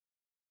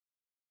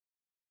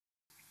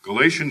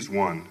Galatians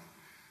 1,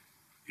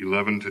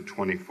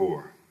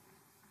 11-24.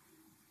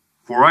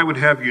 For I would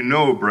have you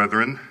know,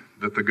 brethren,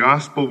 that the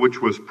gospel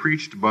which was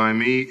preached by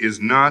me is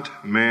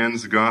not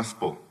man's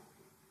gospel.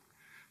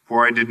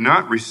 For I did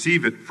not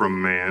receive it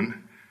from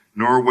man,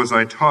 nor was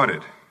I taught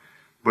it,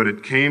 but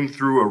it came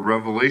through a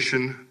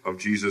revelation of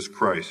Jesus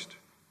Christ.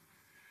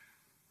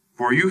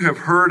 For you have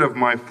heard of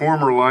my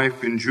former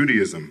life in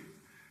Judaism,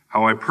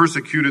 how I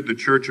persecuted the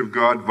church of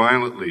God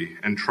violently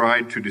and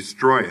tried to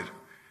destroy it.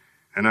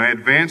 And I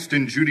advanced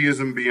in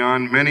Judaism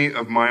beyond many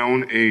of my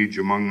own age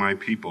among my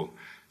people.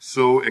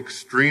 So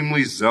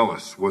extremely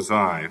zealous was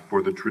I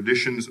for the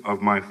traditions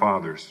of my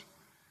fathers.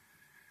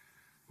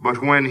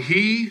 But when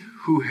he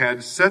who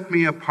had set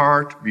me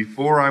apart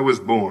before I was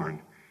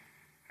born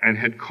and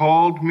had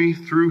called me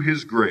through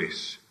his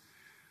grace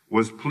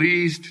was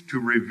pleased to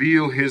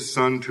reveal his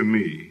Son to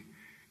me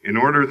in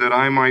order that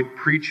I might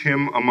preach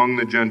him among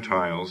the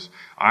Gentiles,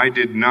 I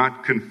did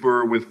not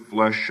confer with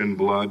flesh and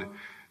blood,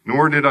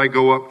 nor did I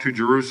go up to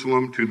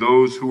Jerusalem to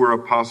those who were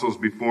apostles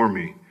before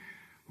me,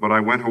 but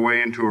I went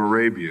away into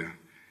Arabia,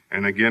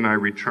 and again I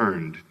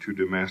returned to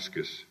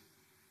Damascus.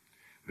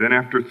 Then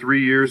after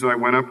 3 years I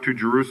went up to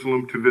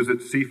Jerusalem to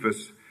visit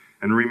Cephas,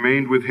 and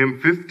remained with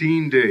him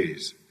 15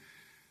 days.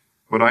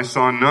 But I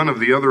saw none of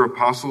the other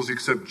apostles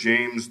except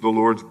James, the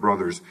Lord's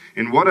brothers.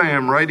 In what I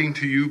am writing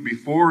to you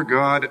before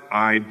God,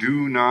 I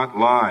do not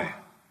lie.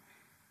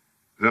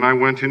 Then I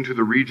went into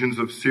the regions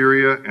of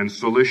Syria and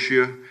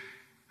Cilicia,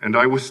 and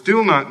I was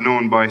still not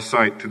known by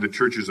sight to the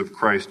churches of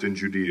Christ in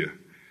Judea.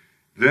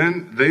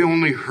 Then they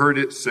only heard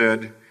it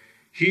said,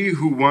 he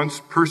who once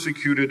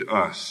persecuted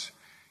us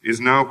is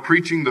now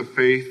preaching the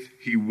faith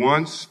he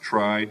once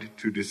tried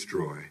to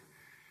destroy.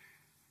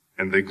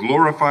 And they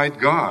glorified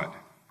God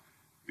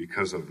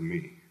because of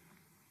me.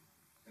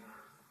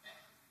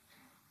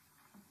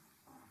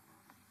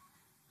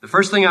 The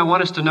first thing I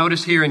want us to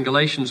notice here in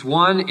Galatians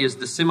 1 is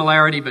the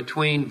similarity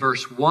between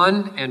verse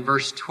 1 and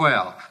verse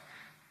 12.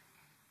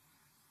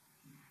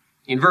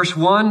 In verse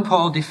 1,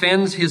 Paul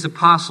defends his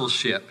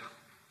apostleship.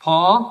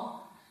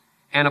 Paul,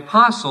 an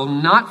apostle,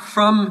 not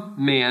from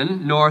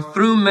men, nor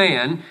through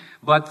man,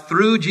 but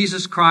through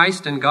Jesus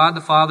Christ and God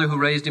the Father who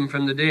raised him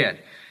from the dead.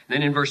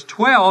 Then in verse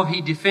 12,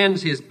 he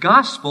defends his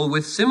gospel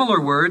with similar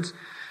words.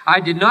 I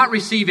did not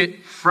receive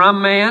it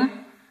from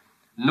man,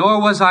 nor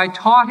was I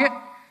taught it,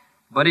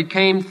 but it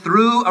came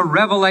through a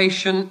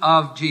revelation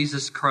of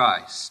Jesus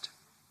Christ.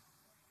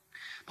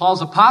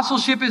 Paul's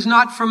apostleship is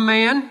not from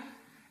man,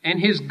 and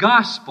his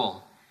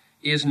gospel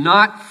is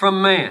not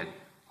from man.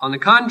 On the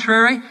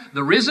contrary,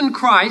 the risen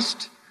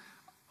Christ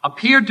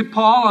appeared to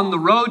Paul on the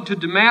road to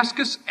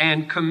Damascus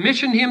and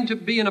commissioned him to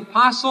be an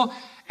apostle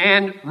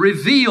and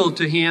revealed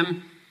to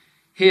him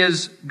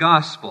his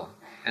gospel.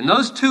 And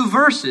those two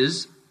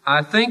verses,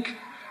 I think,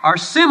 are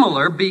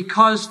similar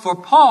because for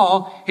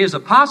Paul, his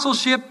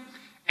apostleship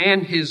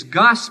and his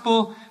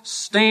gospel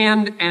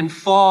stand and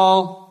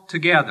fall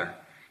together.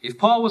 If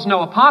Paul was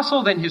no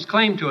apostle, then his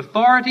claim to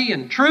authority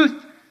and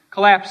truth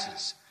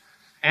collapses.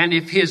 And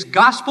if his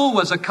gospel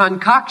was a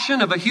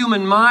concoction of a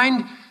human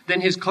mind,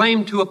 then his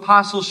claim to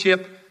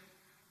apostleship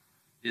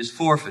is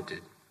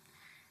forfeited.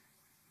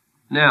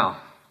 Now,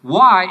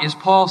 why is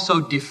Paul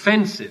so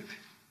defensive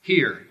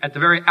here at the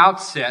very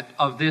outset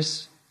of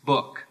this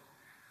book?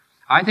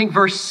 I think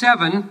verse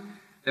 7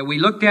 that we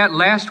looked at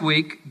last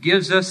week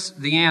gives us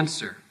the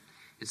answer.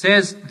 It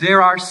says,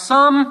 there are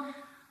some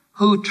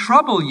who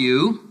trouble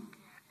you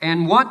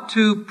and want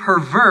to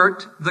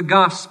pervert the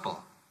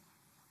gospel.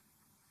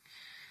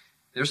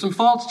 There's some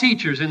false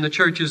teachers in the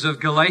churches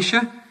of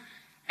Galatia,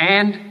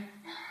 and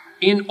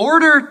in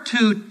order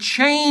to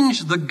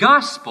change the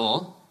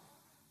gospel,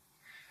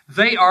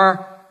 they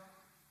are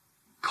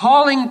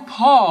calling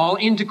Paul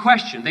into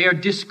question. They are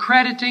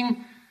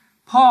discrediting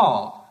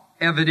Paul,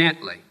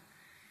 evidently.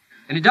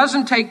 And it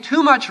doesn't take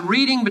too much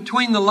reading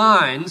between the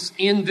lines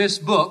in this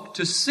book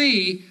to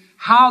see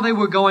how they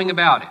were going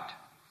about it.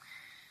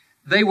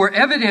 They were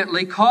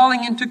evidently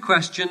calling into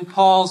question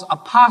Paul's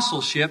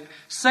apostleship,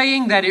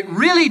 saying that it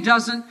really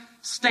doesn't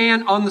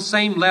stand on the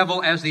same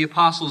level as the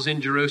apostles in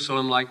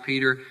Jerusalem like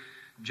Peter,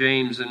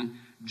 James, and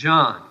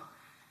John.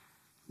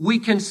 We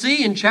can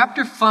see in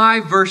chapter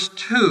 5, verse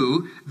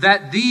 2,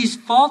 that these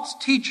false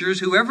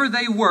teachers, whoever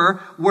they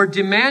were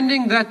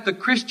demanding that the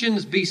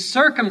Christians be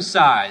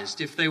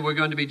circumcised if they were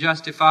going to be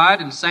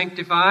justified and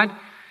sanctified.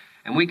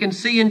 And we can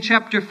see in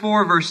chapter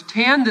 4, verse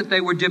 10, that they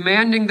were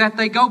demanding that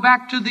they go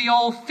back to the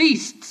old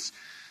feasts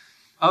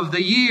of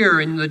the year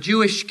in the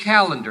Jewish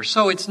calendar.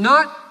 So it's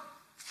not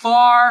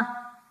far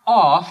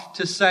off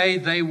to say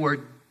they were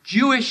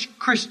Jewish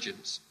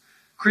Christians,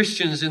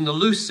 Christians in the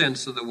loose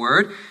sense of the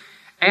word.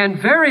 And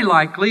very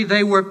likely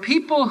they were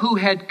people who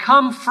had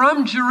come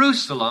from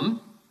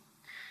Jerusalem.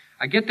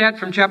 I get that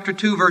from chapter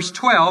 2, verse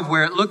 12,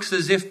 where it looks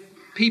as if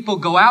people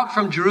go out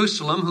from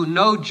Jerusalem who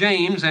know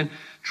James and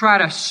try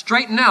to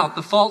straighten out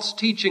the false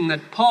teaching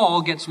that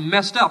Paul gets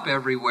messed up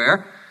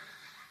everywhere.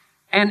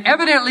 And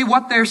evidently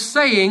what they're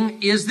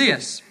saying is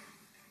this: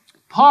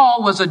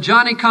 Paul was a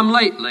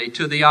Johnny-come-lately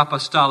to the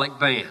apostolic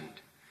band.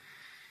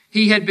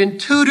 He had been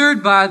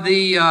tutored by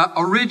the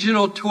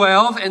original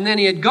 12, and then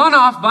he had gone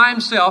off by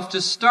himself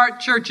to start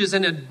churches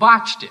and had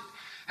botched it,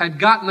 had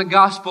gotten the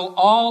gospel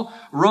all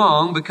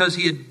wrong because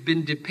he had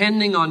been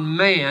depending on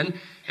man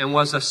and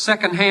was a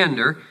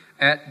second-hander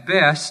at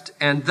best.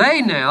 And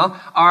they now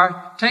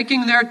are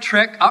taking their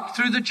trek up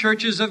through the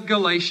churches of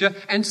Galatia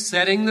and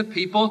setting the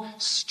people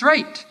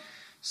straight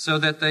so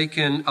that they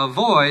can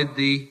avoid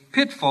the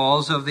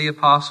pitfalls of the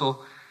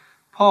Apostle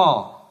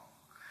Paul.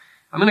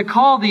 I'm going to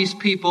call these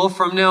people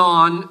from now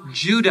on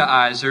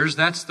Judaizers.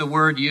 That's the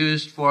word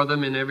used for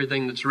them in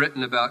everything that's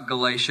written about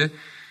Galatia,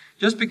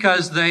 just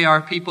because they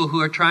are people who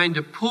are trying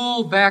to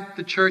pull back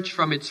the church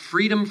from its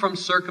freedom from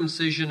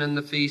circumcision and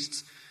the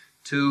feasts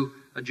to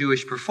a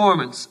Jewish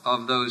performance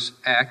of those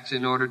acts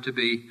in order to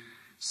be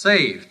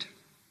saved.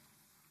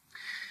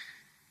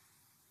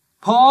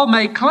 Paul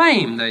may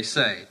claim, they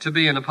say, to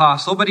be an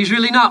apostle, but he's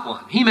really not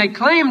one. He may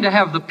claim to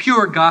have the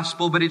pure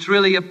gospel, but it's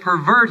really a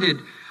perverted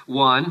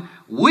one.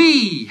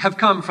 We have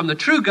come from the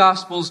true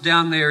gospels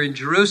down there in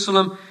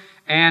Jerusalem,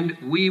 and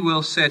we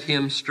will set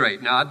him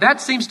straight. Now,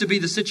 that seems to be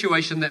the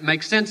situation that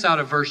makes sense out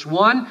of verse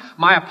 1.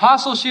 My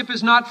apostleship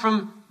is not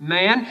from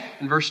man.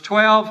 In verse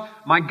 12,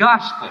 my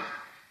gospel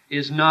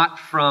is not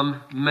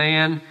from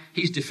man.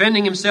 He's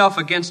defending himself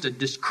against a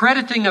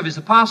discrediting of his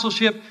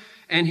apostleship,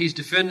 and he's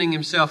defending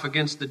himself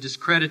against the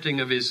discrediting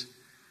of his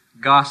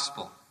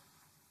gospel.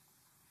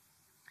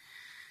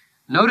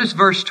 Notice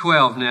verse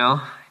 12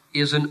 now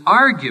is an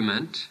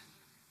argument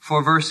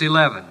for verse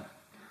 11.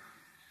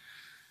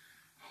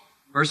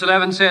 Verse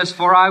 11 says,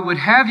 "For I would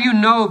have you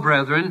know,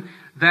 brethren,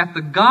 that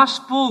the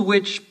gospel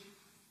which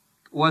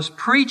was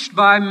preached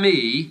by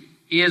me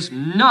is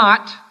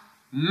not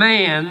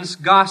man's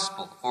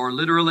gospel," or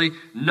literally,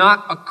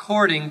 not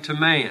according to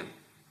man.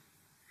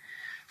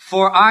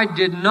 "For I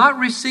did not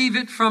receive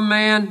it from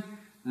man,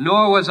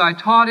 nor was I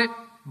taught it,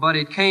 but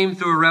it came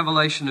through a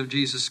revelation of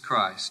Jesus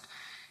Christ."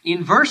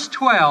 In verse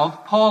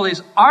 12, Paul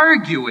is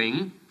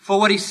arguing for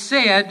what he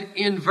said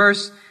in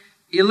verse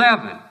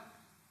 11.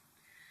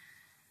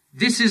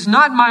 This is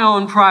not my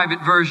own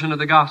private version of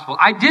the gospel.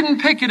 I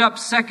didn't pick it up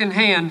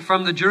secondhand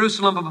from the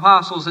Jerusalem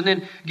apostles and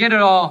then get it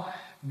all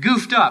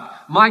goofed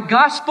up. My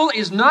gospel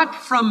is not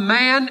from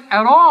man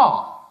at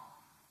all.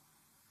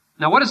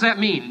 Now, what does that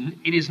mean?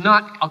 It is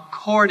not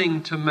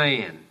according to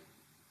man.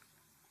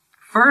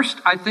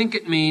 First, I think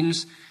it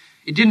means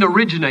it didn't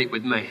originate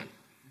with man.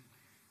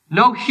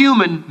 No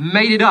human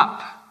made it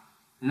up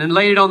and then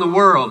laid it on the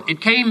world.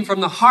 It came from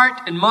the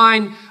heart and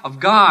mind of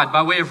God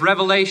by way of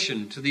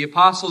revelation to the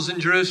apostles in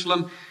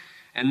Jerusalem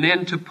and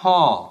then to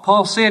Paul.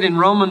 Paul said in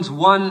Romans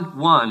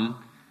 1:1,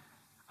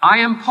 "I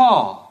am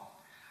Paul,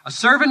 a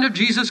servant of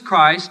Jesus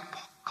Christ,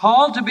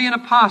 called to be an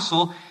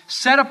apostle,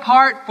 set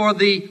apart for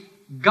the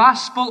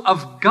gospel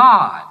of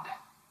God."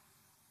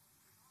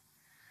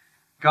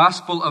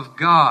 Gospel of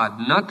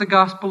God, not the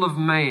gospel of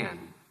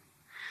man.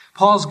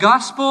 Paul's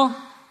gospel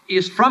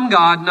is from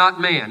God,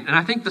 not man. And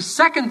I think the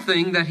second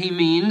thing that he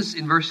means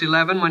in verse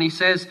 11 when he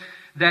says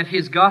that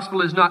his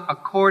gospel is not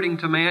according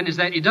to man is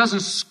that it doesn't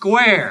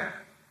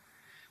square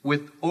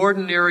with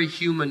ordinary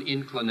human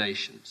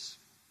inclinations.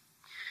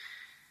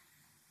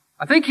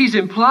 I think he's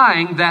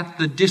implying that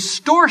the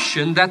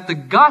distortion that the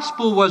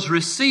gospel was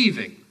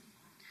receiving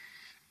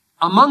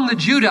among the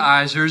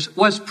Judaizers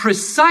was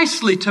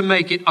precisely to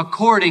make it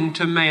according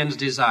to man's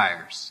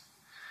desires.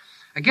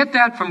 I get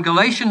that from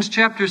Galatians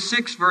chapter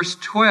 6, verse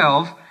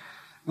 12,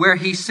 where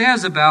he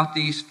says about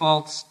these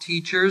false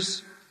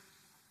teachers,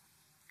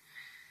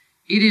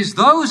 "It is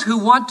those who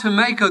want to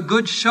make a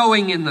good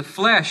showing in the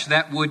flesh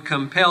that would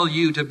compel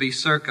you to be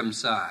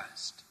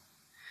circumcised,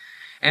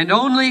 and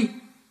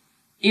only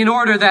in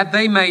order that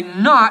they may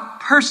not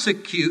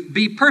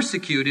be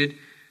persecuted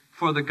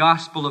for the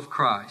gospel of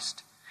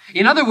Christ."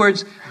 In other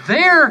words,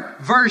 their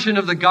version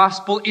of the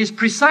gospel is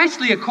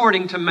precisely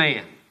according to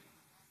man.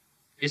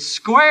 It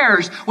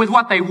squares with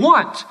what they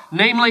want,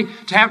 namely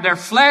to have their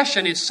flesh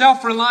and its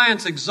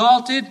self-reliance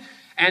exalted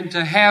and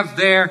to have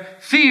their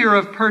fear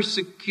of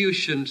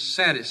persecution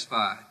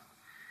satisfied.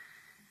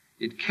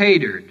 It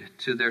catered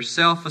to their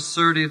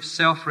self-assertive,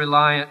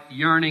 self-reliant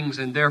yearnings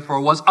and therefore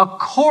was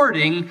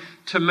according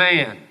to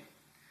man.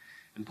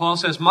 And Paul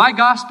says, my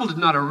gospel did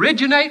not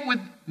originate with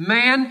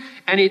man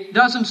and it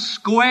doesn't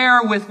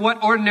square with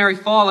what ordinary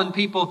fallen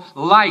people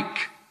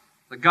like.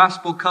 The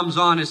gospel comes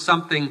on as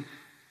something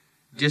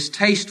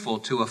distasteful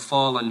to a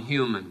fallen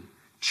human.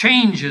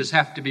 Changes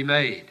have to be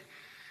made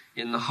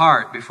in the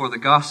heart before the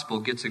gospel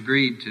gets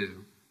agreed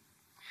to.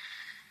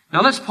 Now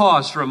let's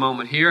pause for a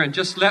moment here and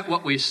just let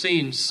what we've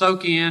seen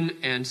soak in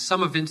and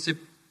some of its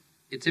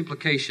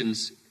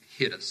implications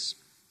hit us.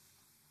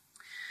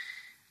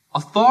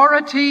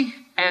 Authority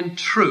and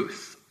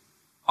truth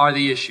are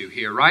the issue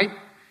here, right?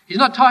 He's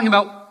not talking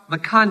about the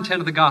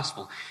content of the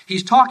gospel.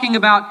 He's talking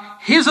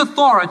about his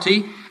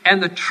authority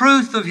and the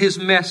truth of his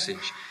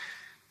message.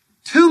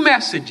 Two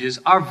messages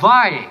are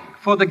vying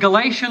for the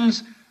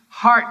Galatians'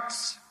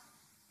 hearts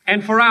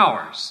and for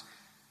ours.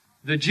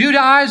 The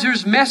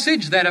Judaizers'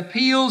 message that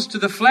appeals to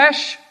the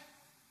flesh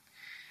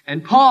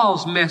and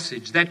Paul's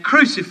message that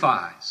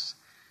crucifies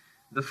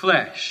the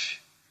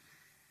flesh.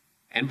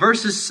 And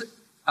verses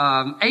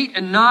 8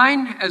 and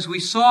 9, as we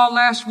saw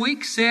last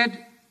week,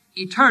 said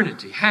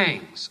eternity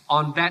hangs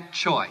on that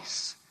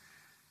choice.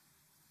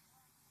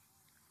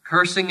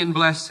 Cursing and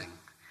blessing.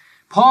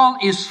 Paul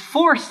is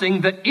forcing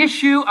the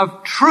issue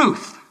of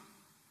truth.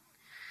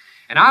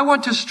 And I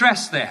want to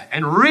stress that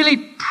and really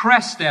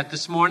press that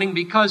this morning,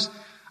 because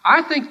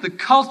I think the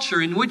culture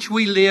in which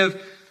we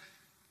live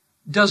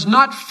does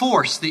not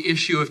force the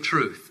issue of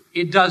truth.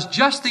 It does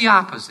just the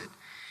opposite.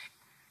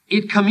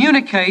 It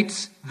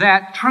communicates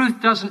that truth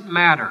doesn't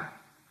matter.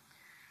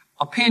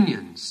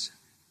 Opinions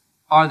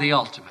are the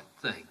ultimate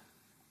thing.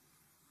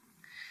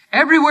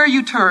 Everywhere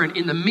you turn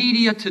in the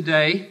media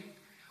today,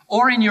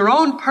 or in your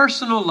own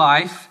personal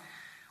life,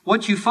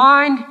 what you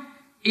find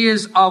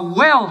is a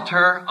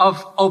welter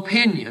of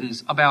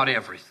opinions about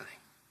everything.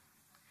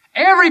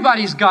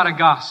 Everybody's got a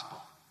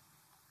gospel.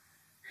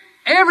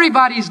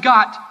 Everybody's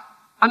got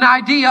an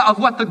idea of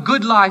what the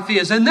good life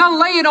is, and they'll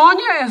lay it on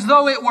you as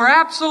though it were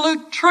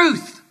absolute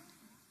truth.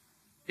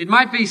 It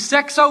might be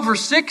sex over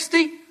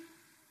 60,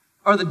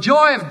 or the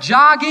joy of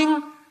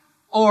jogging,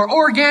 or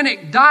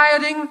organic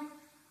dieting,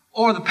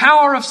 or the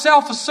power of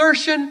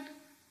self-assertion,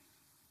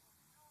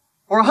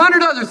 or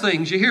 100 other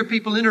things you hear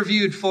people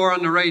interviewed for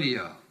on the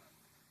radio.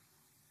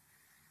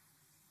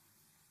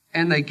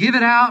 And they give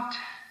it out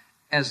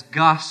as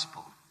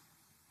gospel.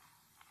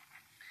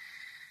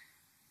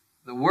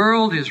 The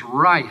world is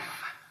rife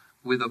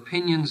with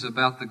opinions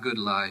about the good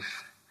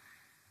life.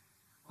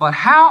 But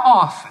how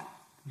often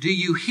do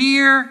you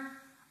hear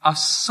a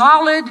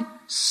solid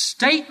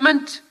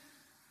statement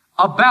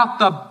about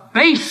the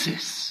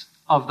basis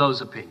of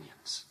those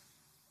opinions?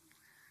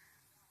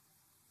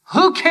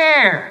 Who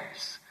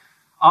cares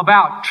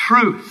about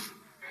truth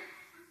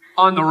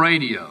on the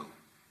radio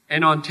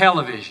and on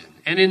television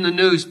and in the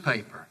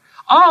newspaper?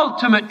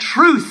 Ultimate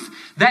truth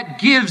that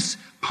gives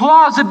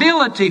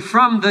plausibility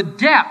from the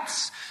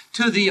depths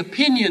to the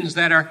opinions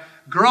that are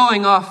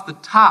growing off the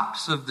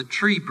tops of the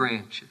tree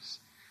branches.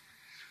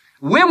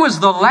 When was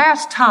the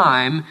last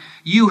time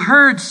you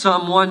heard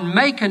someone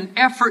make an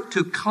effort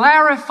to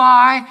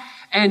clarify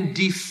and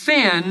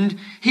defend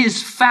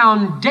his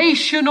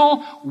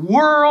foundational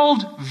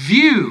world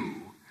view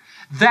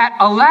that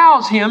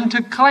allows him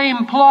to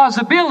claim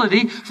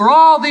plausibility for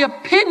all the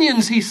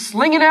opinions he's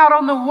slinging out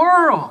on the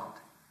world?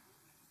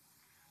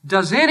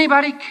 Does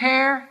anybody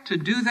care to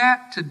do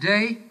that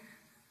today?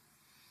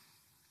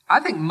 I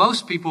think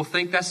most people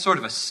think that's sort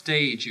of a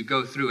stage you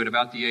go through at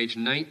about the age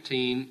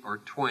 19 or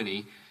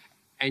 20,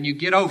 and you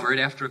get over it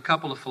after a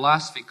couple of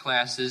philosophy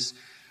classes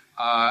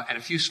and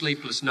a few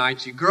sleepless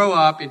nights. You grow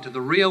up into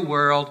the real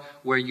world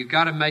where you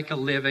got to make a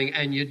living,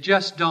 and you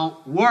just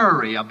don't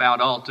worry about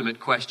ultimate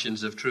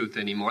questions of truth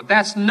anymore.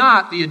 That's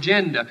not the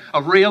agenda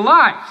of real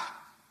life,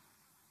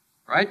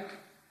 right?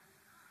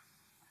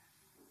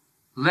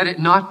 Let it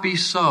not be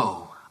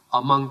so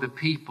among the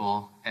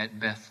people at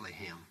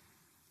Bethlehem.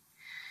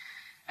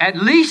 At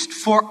least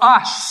for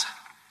us,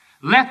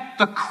 let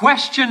the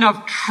question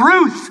of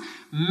truth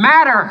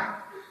matter.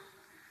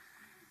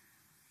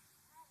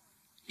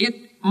 It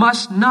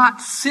must not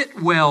sit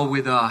well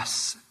with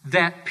us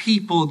that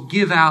people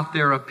give out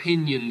their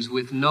opinions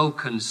with no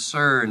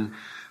concern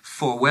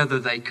for whether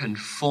they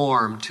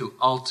conform to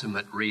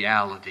ultimate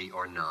reality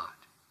or not.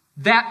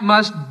 That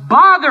must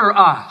bother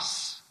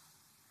us.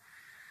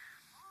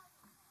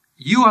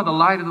 You are the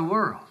light of the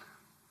world.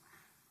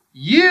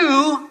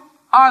 You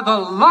are the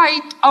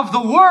light of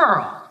the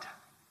world,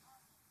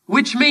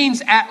 which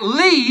means at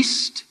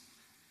least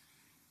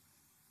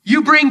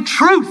you bring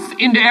truth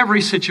into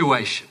every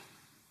situation.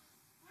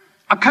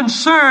 A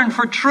concern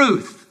for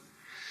truth.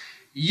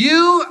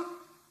 You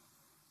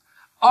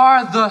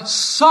are the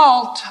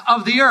salt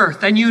of the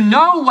earth, and you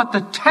know what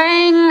the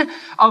tang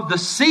of the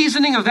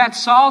seasoning of that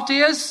salt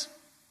is?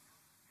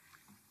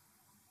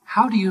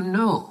 How do you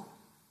know?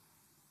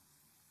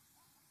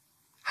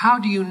 How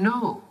do you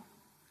know?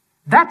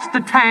 That's the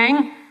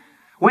tang.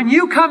 When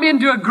you come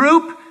into a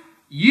group,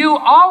 you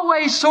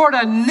always sort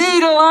of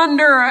needle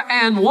under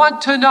and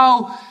want to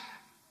know,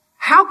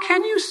 how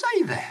can you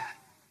say that?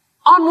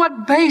 On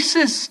what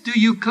basis do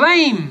you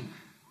claim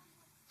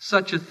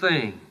such a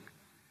thing?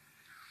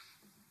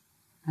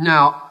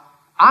 Now,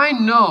 I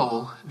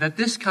know that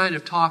this kind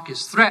of talk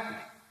is threatening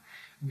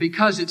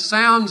because it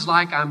sounds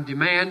like I'm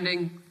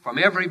demanding from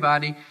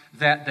everybody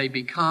that they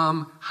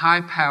become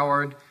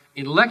high-powered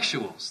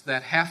intellectuals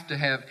that have to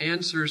have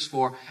answers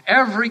for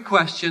every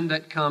question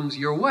that comes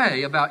your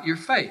way about your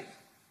faith.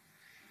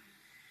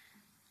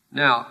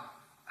 Now,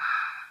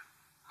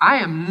 I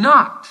am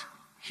not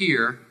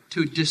here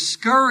to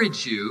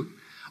discourage you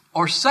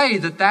or say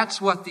that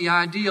that's what the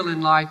ideal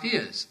in life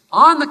is.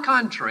 On the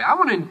contrary, I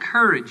want to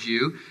encourage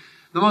you,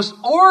 the most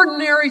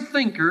ordinary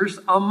thinkers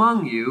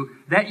among you,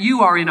 that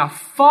you are in a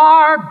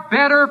far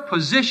better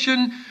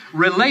position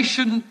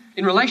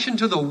in relation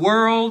to the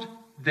world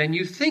than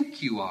you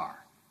think you are.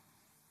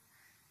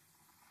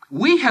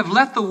 We have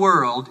let the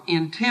world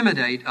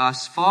intimidate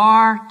us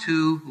far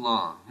too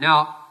long.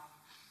 Now,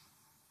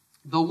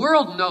 The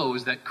world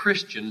knows that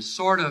Christians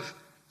sort of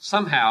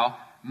somehow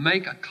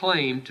make a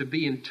claim to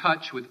be in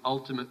touch with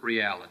ultimate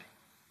reality.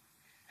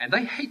 And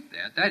they hate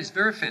that. That is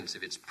very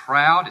offensive. It's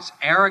proud, it's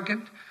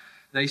arrogant,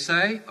 they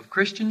say, of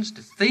Christians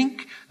to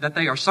think that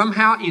they are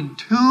somehow in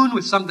tune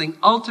with something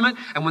ultimate.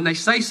 And when they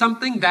say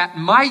something that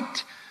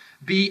might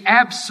be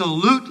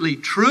absolutely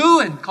true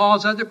and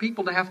cause other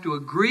people to have to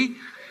agree,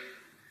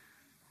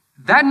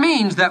 that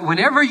means that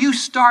whenever you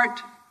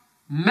start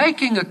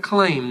making a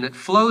claim that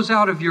flows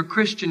out of your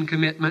Christian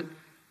commitment,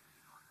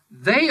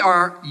 they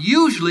are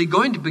usually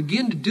going to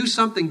begin to do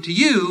something to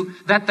you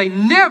that they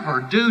never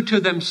do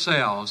to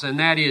themselves, and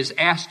that is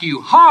ask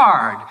you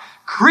hard,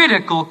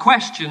 critical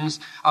questions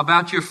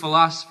about your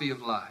philosophy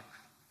of life.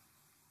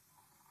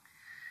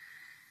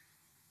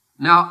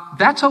 Now,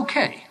 that's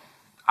okay.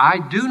 I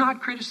do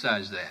not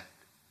criticize that,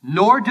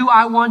 nor do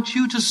I want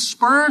you to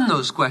spurn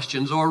those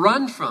questions or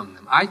run from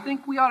them. I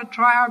think we ought to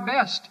try our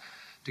best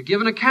to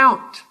give an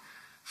account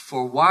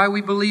for why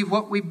we believe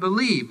what we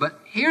believe. But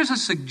here's a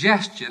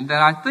suggestion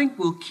that I think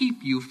will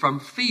keep you from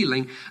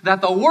feeling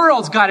that the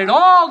world's got it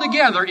all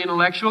together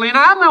intellectually, and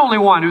I'm the only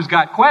one who's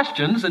got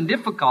questions and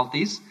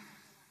difficulties,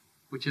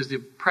 which is the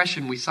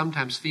impression we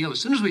sometimes feel as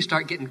soon as we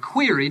start getting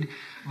queried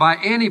by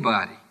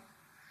anybody.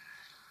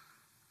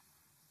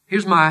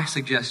 Here's my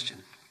suggestion.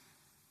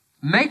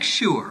 Make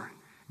sure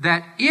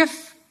that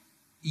if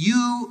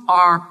you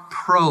are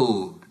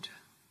probed,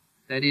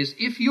 that is,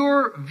 if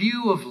your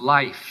view of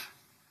life,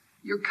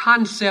 your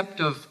concept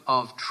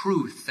of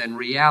truth and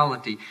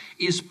reality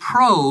is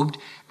probed,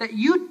 that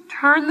you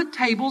turn the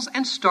tables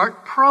and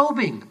start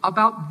probing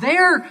about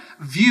their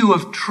view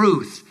of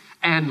truth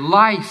and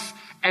life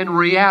and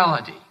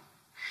reality.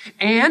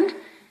 And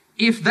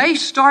if they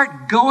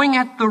start going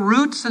at the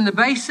roots and the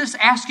basis,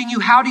 asking you,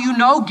 how do you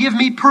know? Give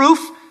me proof.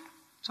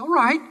 It's all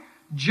right.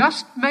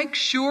 Just make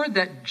sure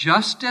that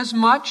just as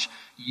much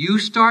you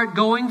start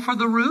going for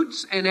the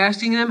roots and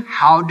asking them,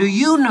 how do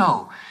you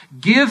know?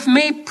 Give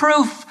me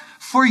proof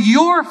for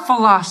your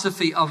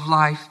philosophy of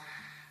life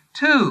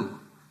too.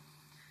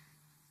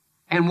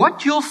 And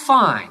what you'll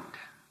find,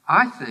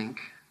 I think,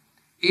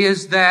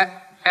 is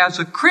that as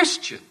a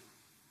Christian,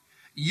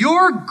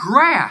 your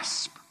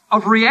grasp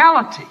of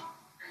reality,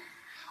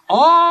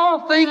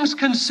 all things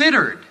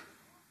considered,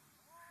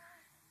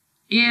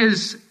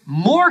 is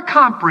more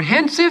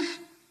comprehensive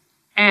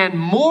and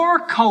more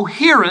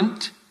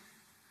coherent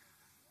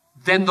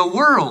than the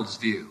world's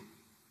view.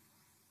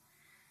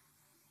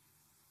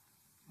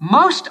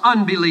 Most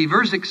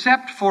unbelievers,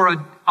 except for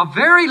a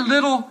very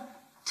little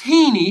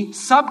teeny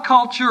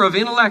subculture of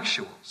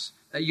intellectuals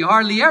that you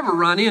hardly ever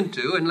run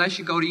into unless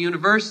you go to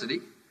university,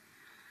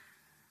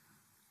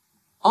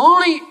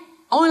 only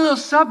little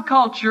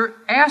subculture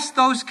asks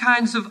those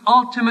kinds of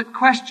ultimate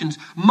questions.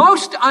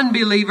 Most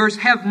unbelievers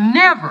have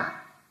never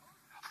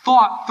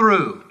thought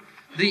through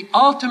the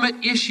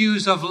ultimate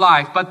issues of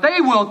life, but they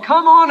will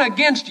come on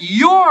against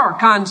your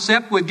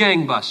concept with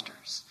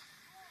gangbusters.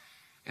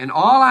 And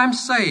all I'm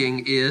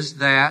saying is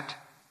that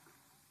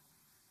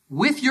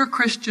with your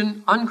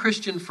Christian,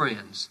 unchristian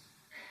friends,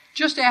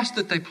 just ask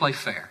that they play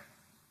fair.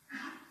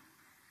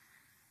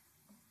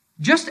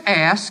 Just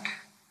ask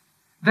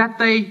that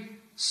they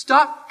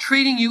stop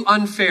treating you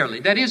unfairly.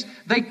 That is,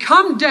 they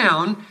come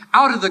down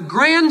out of the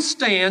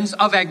grandstands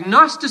of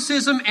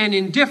agnosticism and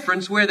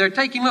indifference where they're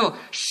taking little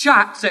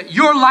shots at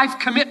your life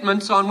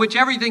commitments on which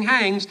everything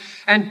hangs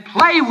and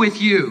play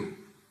with you.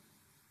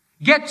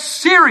 Get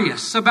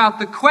serious about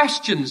the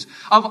questions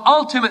of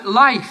ultimate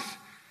life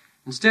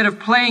instead of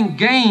playing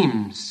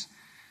games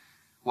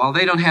while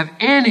they don't have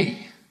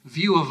any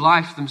view of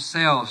life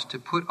themselves to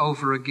put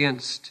over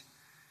against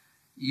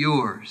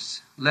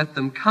yours. Let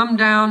them come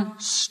down,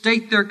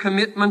 state their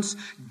commitments,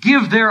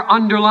 give their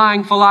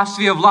underlying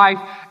philosophy of life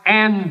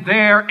and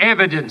their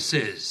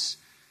evidences.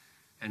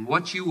 And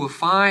what you will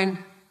find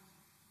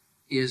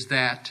is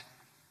that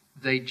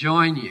they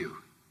join you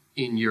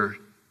in your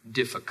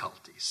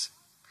difficulties.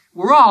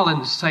 We're all in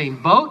the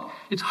same boat.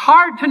 It's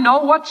hard to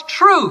know what's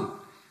true.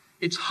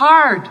 It's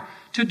hard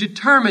to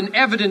determine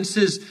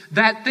evidences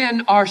that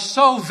then are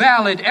so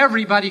valid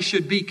everybody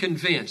should be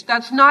convinced.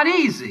 That's not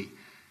easy.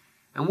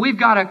 And we've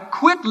got to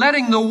quit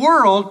letting the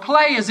world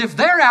play as if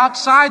they're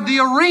outside the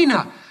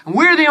arena. And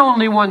we're the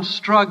only ones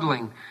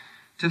struggling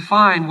to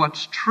find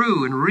what's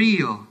true and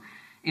real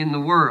in the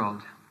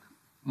world.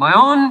 My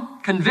own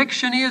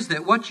conviction is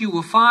that what you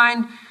will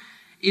find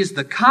is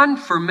the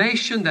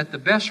confirmation that the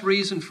best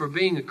reason for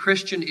being a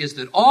Christian is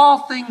that all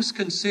things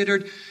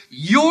considered,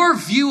 your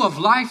view of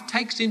life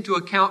takes into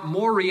account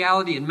more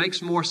reality and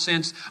makes more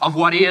sense of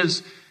what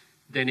is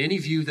than any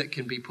view that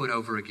can be put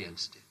over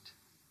against it.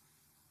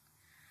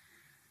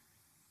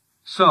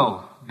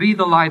 So, be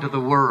the light of the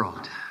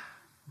world.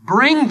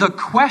 Bring the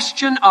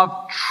question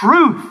of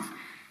truth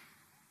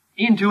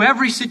into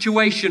every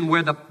situation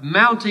where the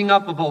mounting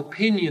up of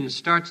opinion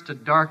starts to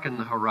darken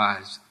the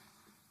horizon.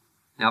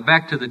 Now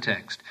back to the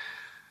text.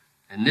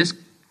 And this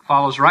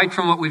follows right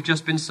from what we've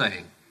just been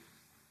saying.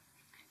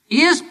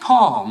 Is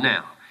Paul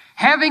now,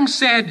 having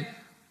said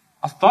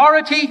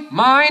authority,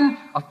 mine,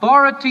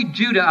 authority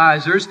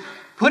Judaizers,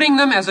 putting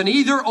them as an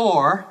either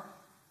or,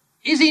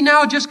 is he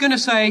now just going to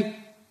say,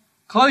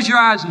 close your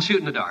eyes and shoot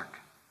in the dark?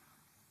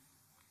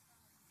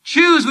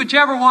 Choose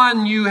whichever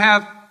one you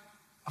have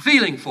a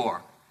feeling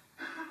for.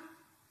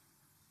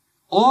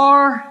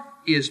 Or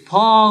is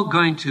Paul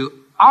going to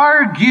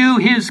argue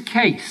his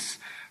case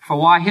for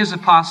why his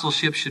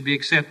apostleship should be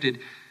accepted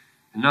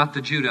and not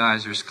the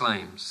Judaizers'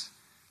 claims?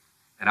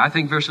 And I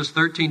think verses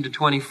 13 to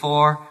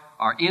 24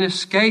 are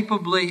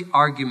inescapably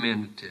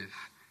argumentative.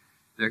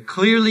 They're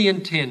clearly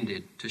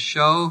intended to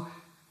show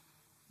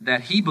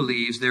that he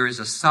believes there is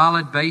a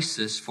solid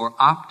basis for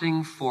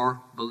opting for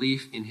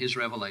belief in his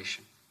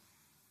revelation.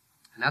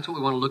 And that's what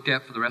we want to look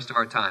at for the rest of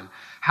our time.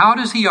 How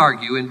does he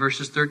argue in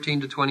verses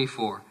 13 to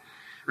 24?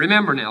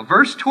 Remember now,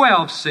 verse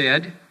 12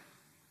 said,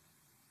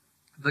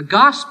 the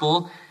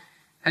gospel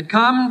had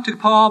come to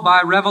Paul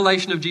by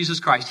revelation of Jesus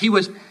Christ. He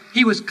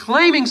was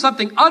claiming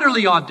something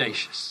utterly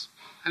audacious.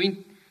 I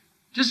mean,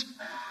 just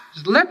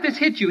let this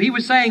hit you. He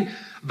was saying,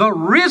 the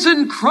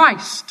risen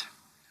Christ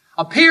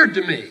appeared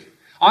to me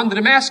on the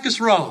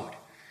Damascus road,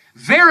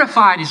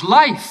 verified his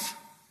life,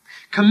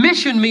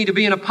 commissioned me to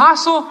be an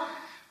apostle,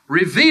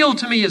 revealed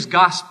to me his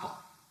gospel.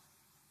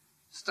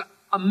 It's an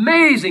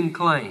amazing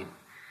claim.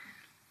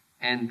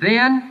 And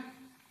then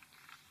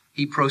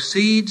he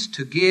proceeds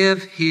to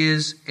give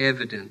his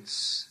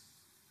evidence.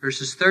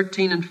 Verses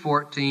 13 and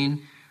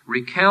 14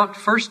 recount,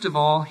 first of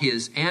all,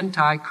 his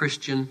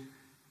anti-Christian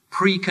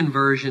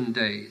pre-conversion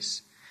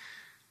days.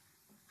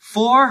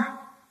 For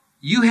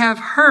you have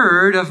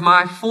heard of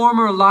my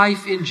former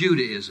life in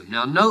Judaism.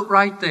 Now note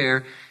right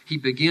there, he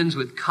begins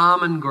with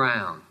common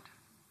ground.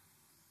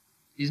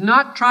 He's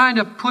not trying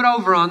to put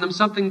over on them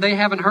something they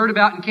haven't heard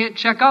about and can't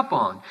check up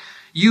on.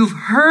 You've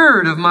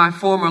heard of my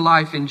former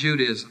life in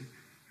Judaism.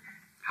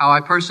 How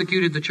I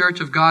persecuted the church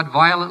of God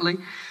violently,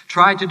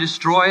 tried to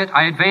destroy it.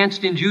 I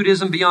advanced in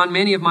Judaism beyond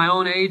many of my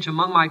own age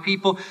among my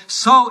people.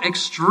 So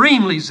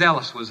extremely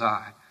zealous was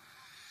I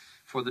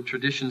for the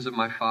traditions of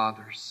my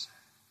fathers.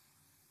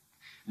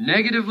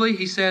 Negatively,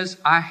 he says,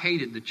 I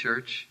hated the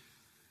church.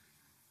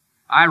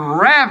 I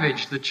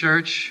ravaged the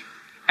church.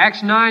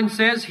 Acts 9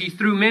 says he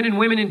threw men and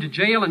women into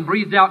jail and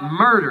breathed out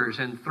murders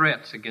and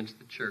threats against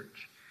the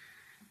church.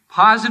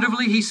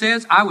 Positively, he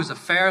says, I was a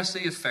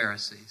Pharisee of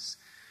Pharisees.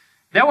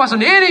 There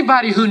wasn't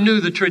anybody who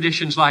knew the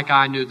traditions like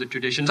I knew the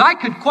traditions. I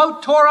could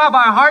quote Torah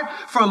by heart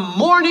from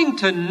morning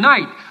to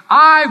night.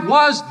 I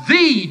was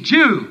the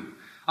Jew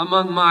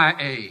among my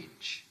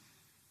age.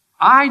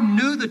 I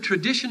knew the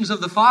traditions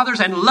of the fathers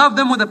and loved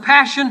them with a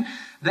passion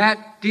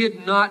that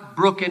did not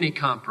brook any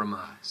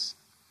compromise.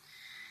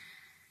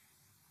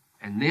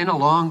 And then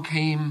along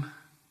came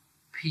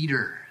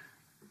Peter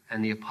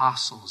and the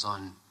apostles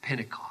on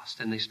Pentecost,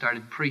 and they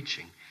started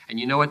preaching. And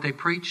you know what they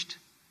preached?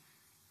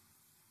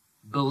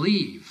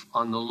 Believe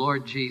on the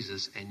Lord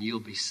Jesus and you'll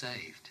be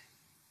saved.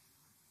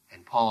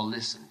 And Paul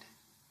listened.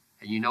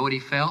 And you know what he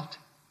felt?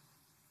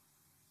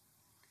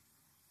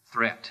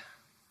 Threat.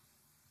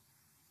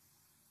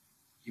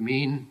 You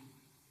mean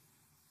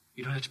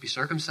you don't have to be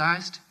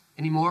circumcised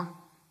anymore?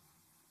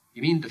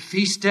 You mean the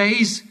feast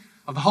days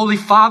of the Holy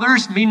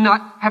Fathers mean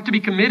not have to be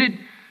committed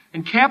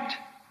and kept?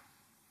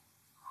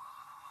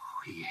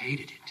 Oh, he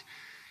hated it.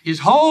 His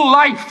whole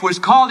life was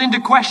called into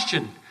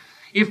question.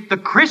 If the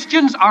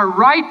Christians are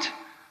right,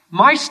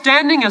 my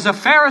standing as a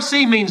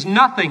Pharisee means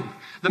nothing.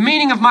 The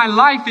meaning of my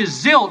life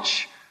is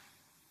zilch.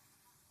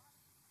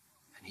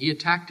 And he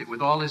attacked it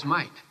with all his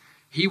might.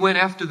 He went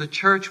after the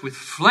church with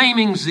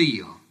flaming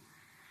zeal.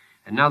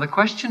 And now the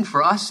question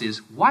for us is,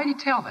 why did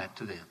he tell that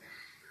to them?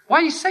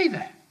 Why did he say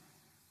that?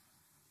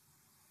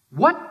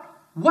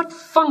 What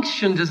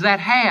function does that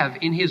have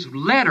in his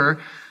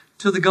letter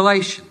to the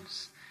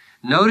Galatians?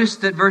 Notice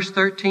that verse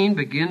 13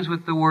 begins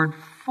with the word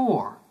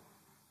for.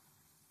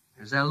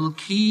 There's that little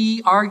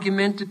key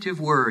argumentative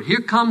word. Here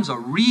comes a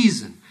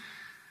reason,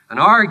 an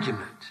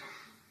argument.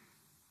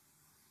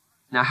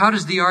 Now, how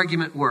does the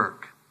argument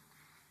work?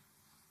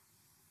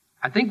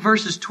 I think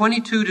verses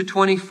 22 to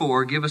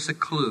 24 give us a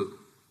clue.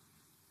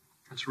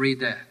 Let's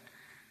read that.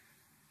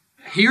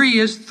 Here he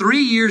is 3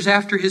 years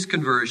after his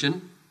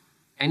conversion,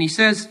 and he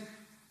says,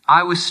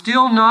 I was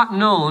still not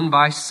known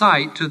by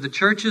sight to the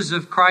churches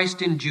of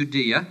Christ in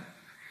Judea.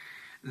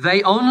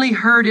 They only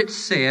heard it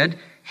said,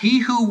 he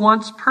who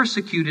once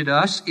persecuted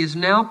us is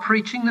now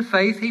preaching the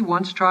faith he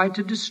once tried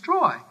to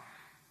destroy.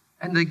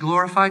 And they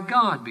glorified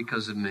God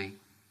because of me.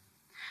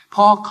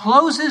 Paul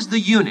closes the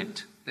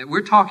unit that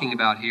we're talking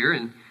about here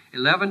in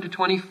 11 to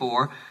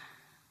 24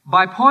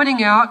 by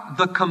pointing out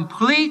the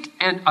complete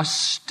and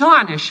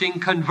astonishing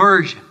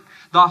conversion,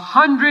 the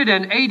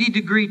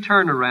 180-degree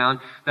turnaround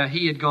that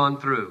he had gone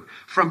through.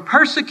 From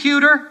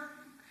persecutor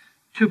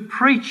to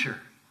preacher.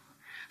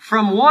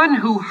 From one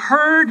who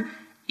heard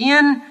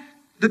in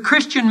the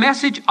Christian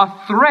message a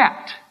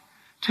threat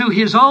to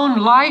his own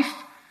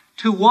life,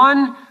 to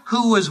one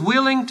who was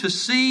willing to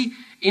see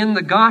in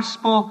the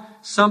gospel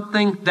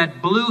something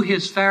that blew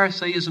his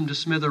Pharisaism to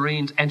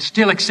smithereens and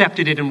still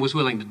accepted it and was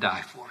willing to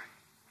die for it.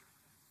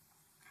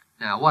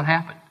 Now, what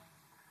happened?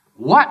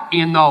 What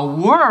in the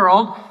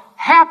world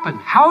happened?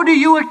 How do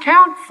you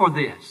account for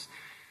this?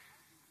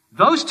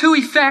 Those two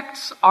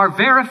effects are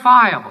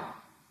verifiable.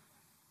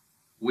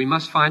 We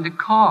must find a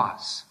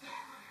cause.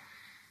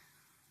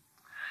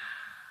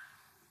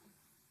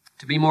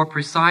 To be more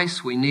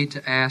precise, we need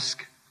to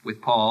ask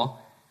with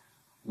Paul,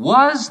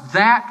 was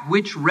that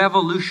which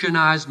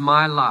revolutionized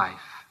my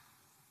life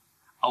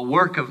a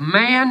work of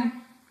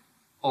man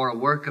or a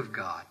work of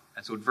God?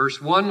 That's what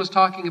verse 1 was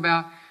talking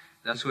about.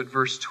 That's what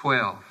verse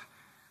 12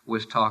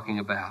 was talking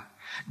about.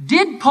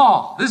 Did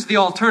Paul, this is the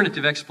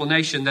alternative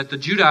explanation that the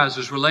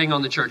Judaizers were laying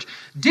on the church,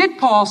 did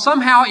Paul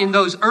somehow in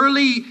those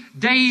early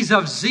days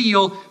of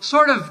zeal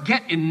sort of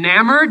get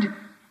enamored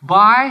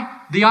by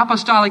the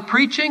apostolic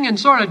preaching and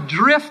sort of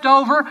drift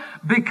over,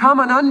 become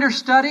an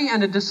understudy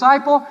and a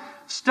disciple,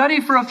 study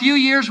for a few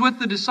years with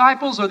the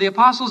disciples or the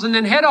apostles, and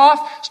then head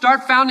off,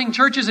 start founding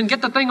churches and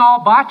get the thing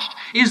all botched?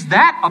 Is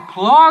that a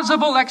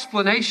plausible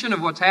explanation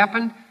of what's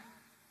happened?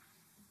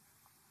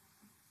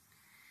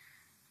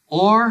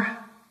 Or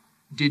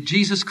did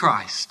Jesus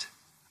Christ,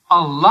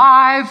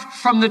 alive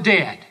from the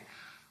dead,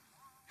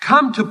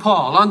 come to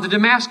Paul on the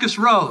Damascus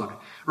Road,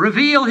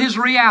 reveal his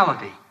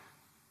reality,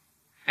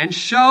 and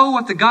show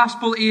what the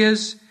gospel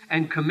is,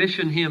 and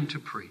commission him to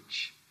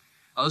preach?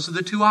 Those are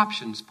the two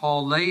options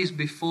Paul lays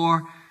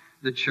before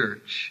the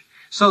church.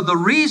 So the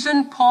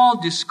reason Paul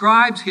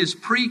describes his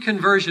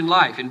pre-conversion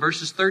life in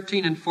verses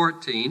 13 and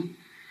 14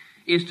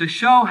 is to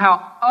show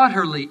how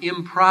utterly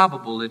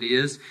improbable it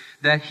is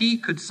that he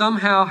could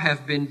somehow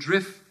have been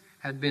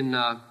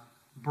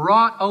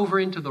brought over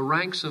into the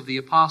ranks of the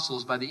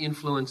apostles by the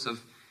influence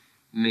of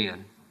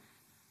men.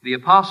 The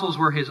apostles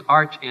were his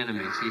arch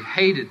enemies. He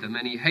hated them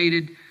and he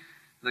hated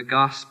the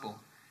gospel.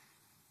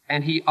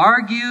 And he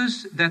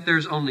argues that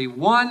there's only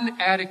one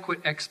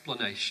adequate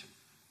explanation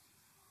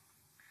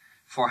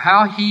for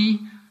how he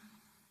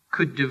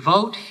could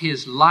devote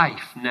his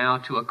life now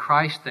to a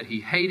Christ that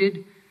he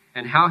hated,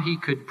 and how he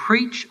could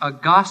preach a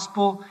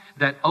gospel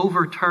that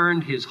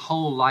overturned his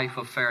whole life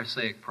of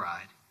Pharisaic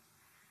pride.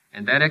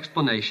 And that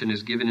explanation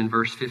is given in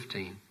verse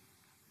 15.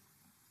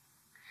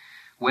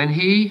 When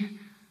he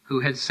who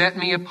had set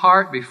me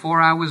apart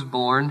before I was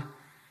born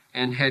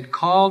and had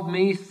called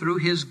me through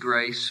his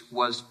grace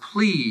was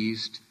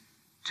pleased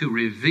to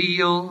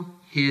reveal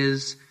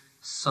his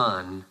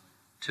Son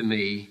to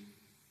me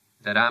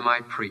that I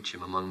might preach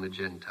him among the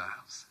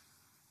Gentiles.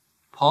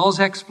 Paul's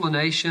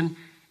explanation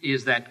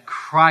is that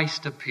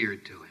Christ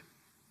appeared to him.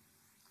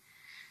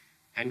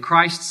 And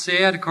Christ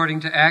said, according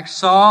to Acts,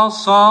 Saul,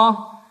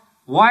 Saul,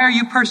 why are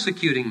you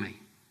persecuting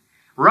me?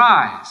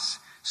 Rise,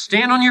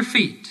 stand on your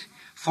feet,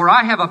 for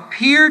I have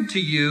appeared to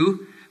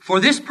you for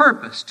this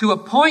purpose, to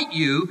appoint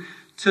you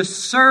to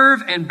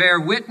serve and bear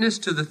witness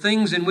to the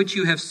things in which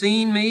you have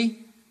seen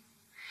me,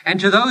 and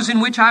to those in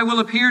which I will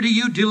appear to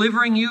you,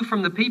 delivering you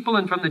from the people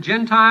and from the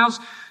Gentiles,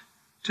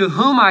 to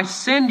whom I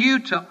send you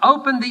to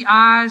open the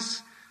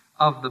eyes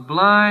of the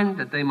blind,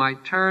 that they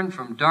might turn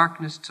from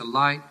darkness to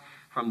light,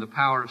 from the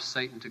power of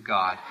Satan to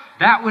God.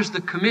 That was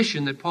the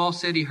commission that Paul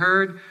said he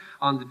heard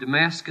on the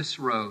Damascus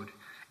Road.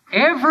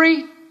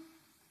 Every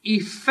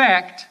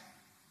effect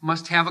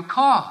must have a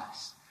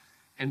cause.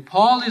 And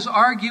Paul is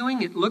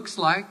arguing, it looks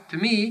like to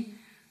me,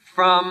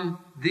 from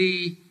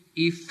the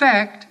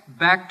effect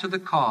back to the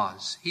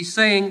cause. He's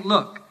saying,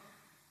 look,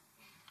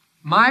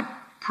 my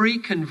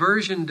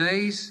pre-conversion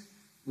days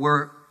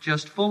were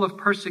just full of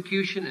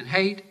persecution and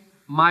hate.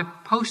 My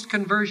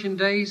post-conversion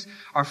days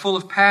are full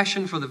of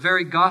passion for the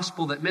very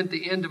gospel that meant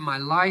the end of my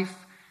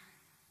life.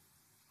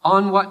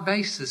 On what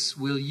basis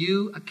will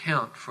you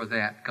account for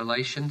that,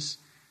 Galatians?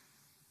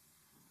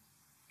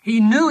 He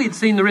knew he'd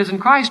seen the risen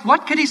Christ.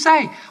 What could he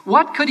say?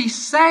 What could he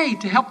say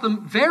to help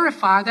them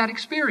verify that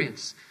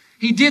experience?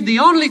 He did the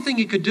only thing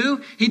he could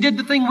do. He did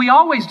the thing we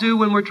always do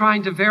when we're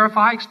trying to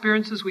verify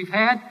experiences we've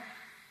had.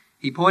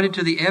 He pointed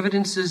to the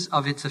evidences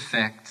of its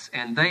effects,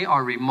 and they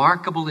are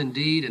remarkable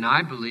indeed, and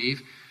I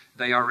believe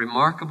they are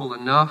remarkable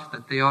enough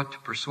that they ought to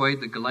persuade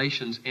the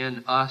Galatians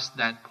and us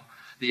that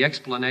the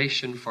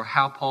explanation for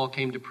how Paul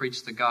came to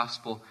preach the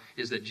gospel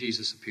is that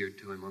Jesus appeared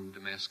to him on the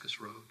Damascus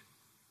Road.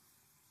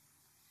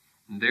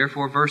 And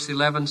therefore, verse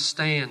 11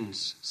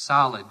 stands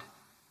solid.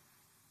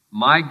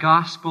 My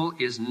gospel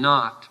is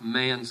not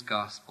man's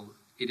gospel.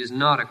 It is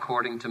not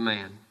according to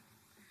man.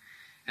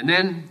 And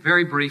then,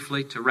 very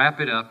briefly, to wrap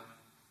it up,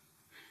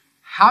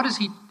 how does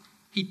he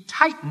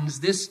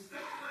tightens this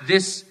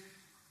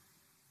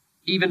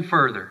even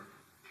further.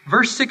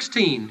 Verse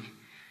 16.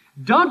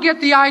 Don't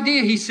get the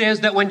idea, he says,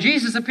 that when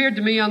Jesus appeared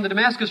to me on the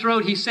Damascus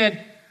Road, he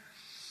said,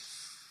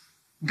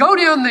 go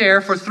down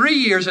there for 3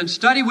 years and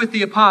study with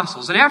the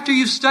apostles. And after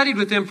you've studied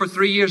with them for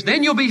 3 years,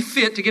 then you'll be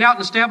fit to get out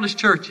and establish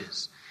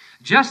churches.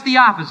 Just the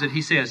opposite,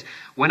 he says.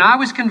 When I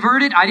was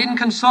converted, I didn't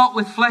consult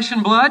with flesh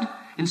and blood.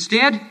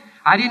 Instead,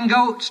 I didn't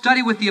go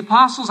study with the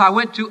apostles. I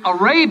went to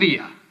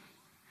Arabia.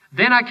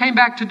 Then I came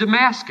back to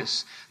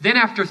Damascus. Then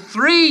after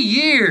 3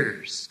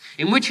 years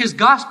in which his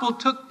gospel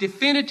took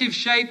definitive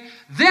shape,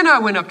 then I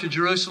went up to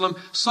Jerusalem,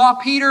 saw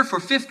Peter for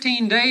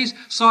 15 days,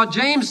 saw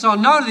James, saw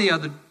none of the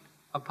other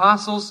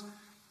apostles.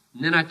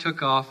 And then I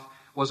took off,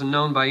 wasn't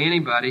known by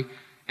anybody,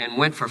 and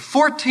went for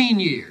 14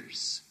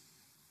 years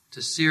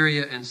to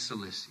Syria and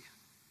Cilicia.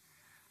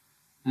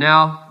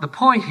 Now, the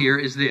point here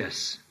is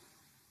this.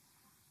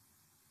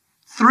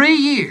 3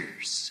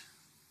 years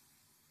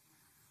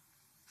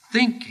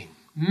thinking,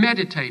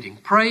 meditating,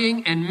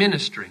 praying, and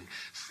ministering.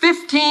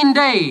 15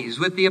 days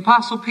with the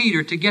Apostle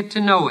Peter to get to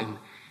know him.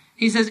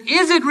 He says,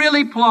 is it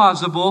really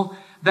plausible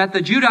that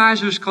the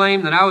Judaizers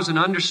claim that I was an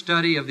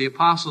understudy of the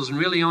apostles and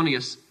really only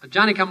a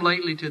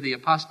Johnny-come-lately to the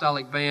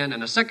apostolic band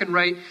and a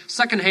second-rate,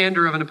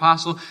 second-hander of an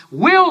apostle?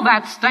 Will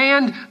that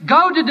stand?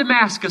 Go to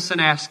Damascus and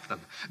ask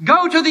them.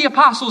 Go to the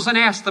apostles and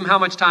ask them how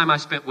much time I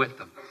spent with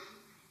them.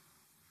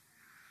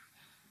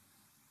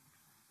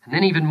 And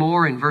then even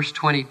more in verse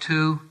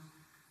 22,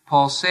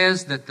 Paul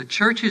says that the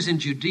churches in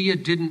Judea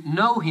didn't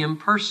know him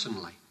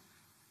personally.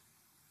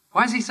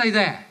 Why does he say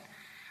that?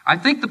 I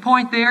think the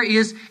point there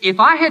is, if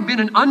I had been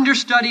an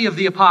understudy of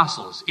the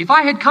apostles, if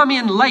I had come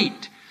in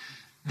late,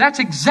 that's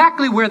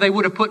exactly where they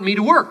would have put me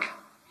to work,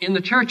 in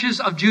the churches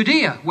of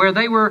Judea, where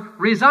they were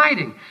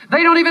residing.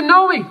 They don't even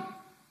know me.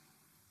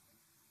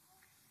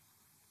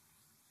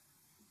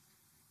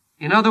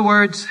 In other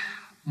words,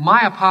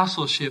 my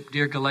apostleship,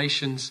 dear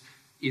Galatians,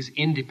 is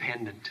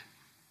independent.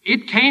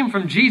 It came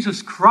from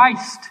Jesus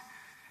Christ,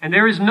 and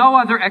there is no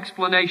other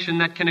explanation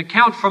that can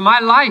account for my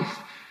life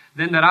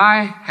than that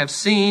I have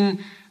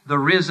seen the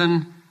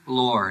risen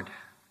Lord.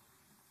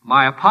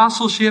 My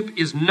apostleship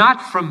is not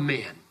from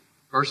men.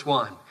 Verse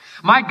 1.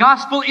 My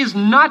gospel is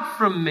not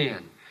from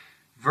men.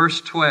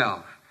 Verse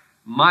 12.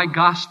 My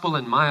gospel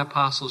and my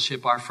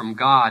apostleship are from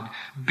God.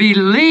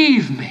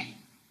 Believe me.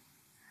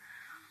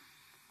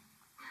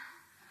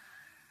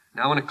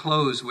 Now I want to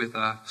close with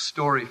a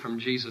story from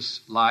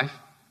Jesus' life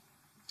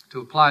to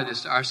apply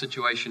this to our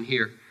situation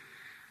here.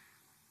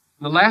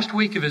 In the last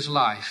week of his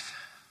life,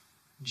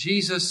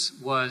 Jesus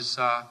was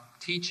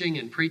teaching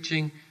and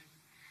preaching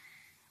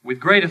with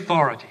great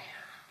authority,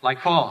 like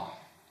Paul.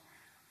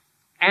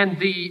 And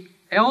the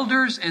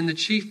elders and the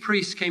chief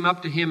priests came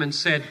up to him and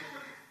said,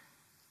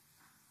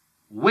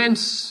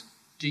 "Whence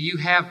do you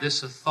have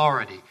this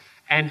authority?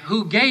 And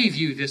who gave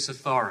you this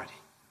authority?"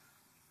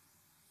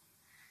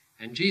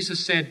 And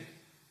Jesus said,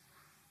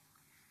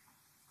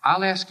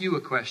 "I'll ask you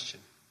a question.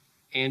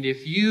 And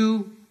if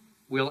you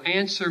will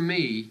answer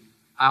me,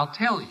 I'll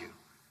tell you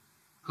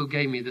who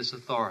gave me this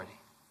authority."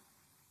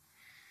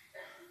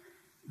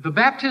 The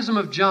baptism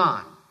of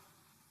John,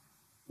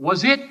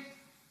 was it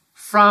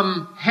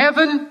from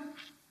heaven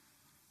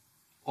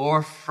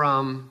or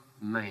from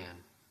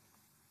man?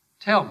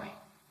 Tell me.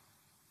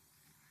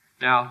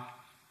 Now,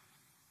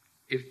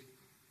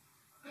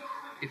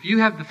 if you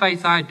have the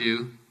faith I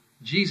do,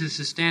 Jesus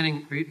is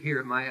standing right here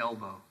at my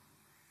elbow.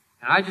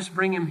 And I just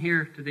bring him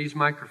here to these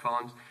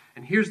microphones,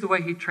 and here's the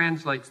way he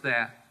translates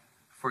that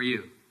for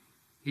you.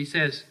 He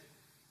says,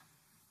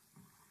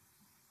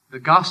 the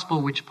gospel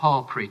which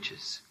Paul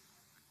preaches,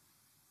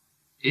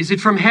 is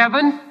it from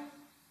heaven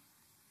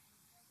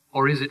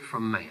or is it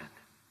from man?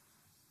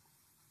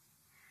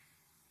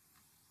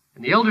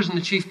 And the elders and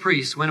the chief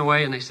priests went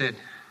away and they said,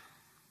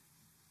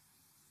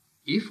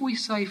 if we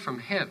say from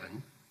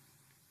heaven,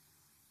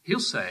 he'll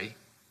say,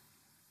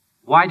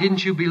 why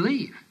didn't you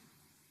believe?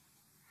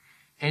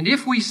 And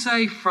if we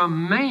say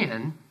from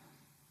man,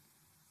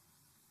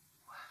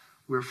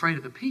 we're afraid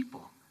of the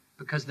people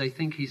because they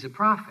think he's a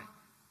prophet.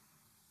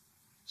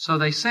 So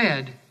they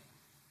said,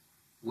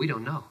 we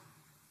don't know.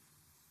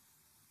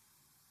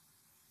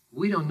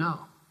 We don't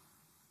know.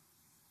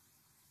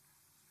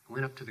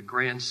 Went up to the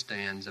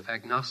grandstands of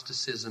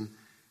agnosticism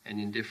and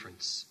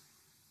indifference.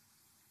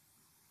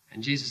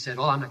 And Jesus said,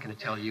 well, I'm not going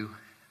to tell you.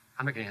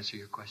 I'm not going to answer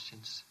your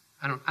questions.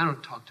 I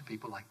don't talk to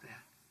people like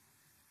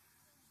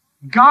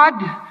that. God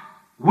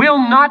will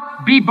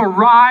not be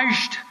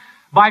barraged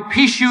by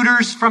pea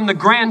shooters from the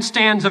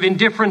grandstands of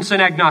indifference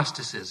and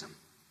agnosticism.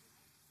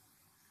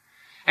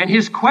 And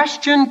his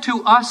question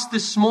to us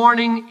this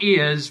morning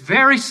is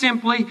very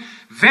simply,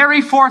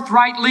 very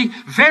forthrightly,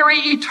 very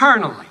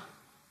eternally,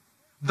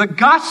 the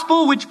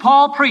gospel which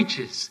Paul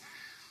preaches,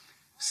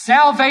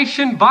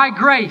 salvation by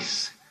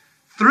grace,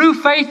 through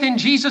faith in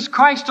Jesus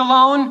Christ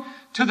alone,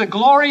 to the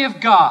glory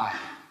of God.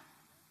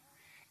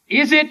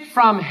 Is it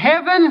from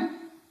heaven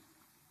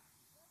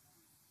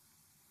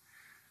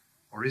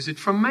or is it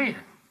from man?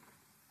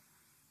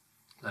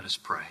 Let us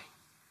pray.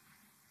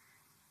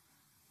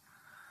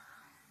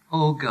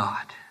 Oh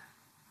God,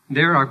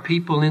 there are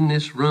people in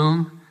this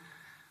room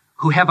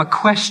who have a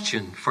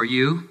question for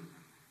you.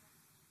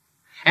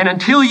 And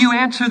until you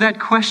answer that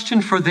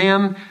question for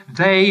them,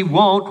 they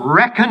won't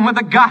reckon with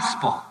the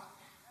gospel.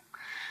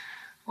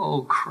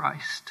 Oh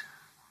Christ,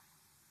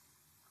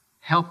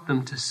 help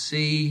them to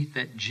see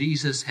that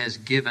Jesus has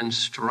given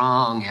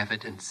strong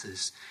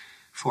evidences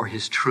for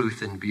his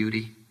truth and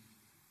beauty.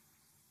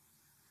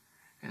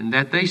 And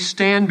that they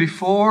stand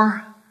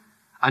before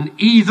an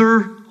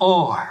either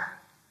or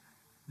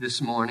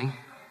this morning.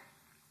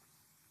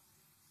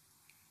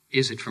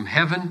 Is it from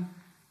heaven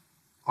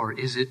or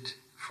is it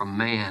from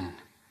man?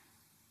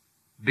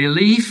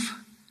 Belief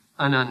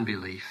an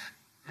unbelief.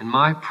 And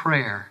my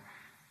prayer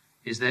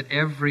is that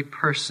every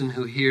person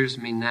who hears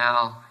me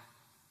now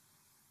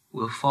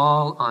will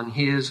fall on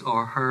his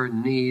or her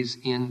knees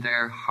in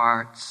their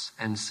hearts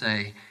and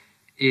say,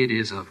 "It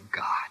is of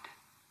God."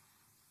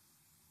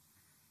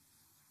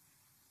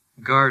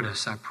 Guard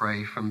us, I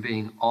pray, from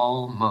being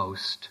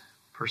almost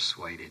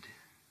persuaded.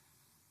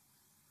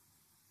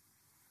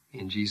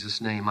 In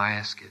Jesus' name I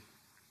ask it.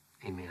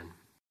 Amen.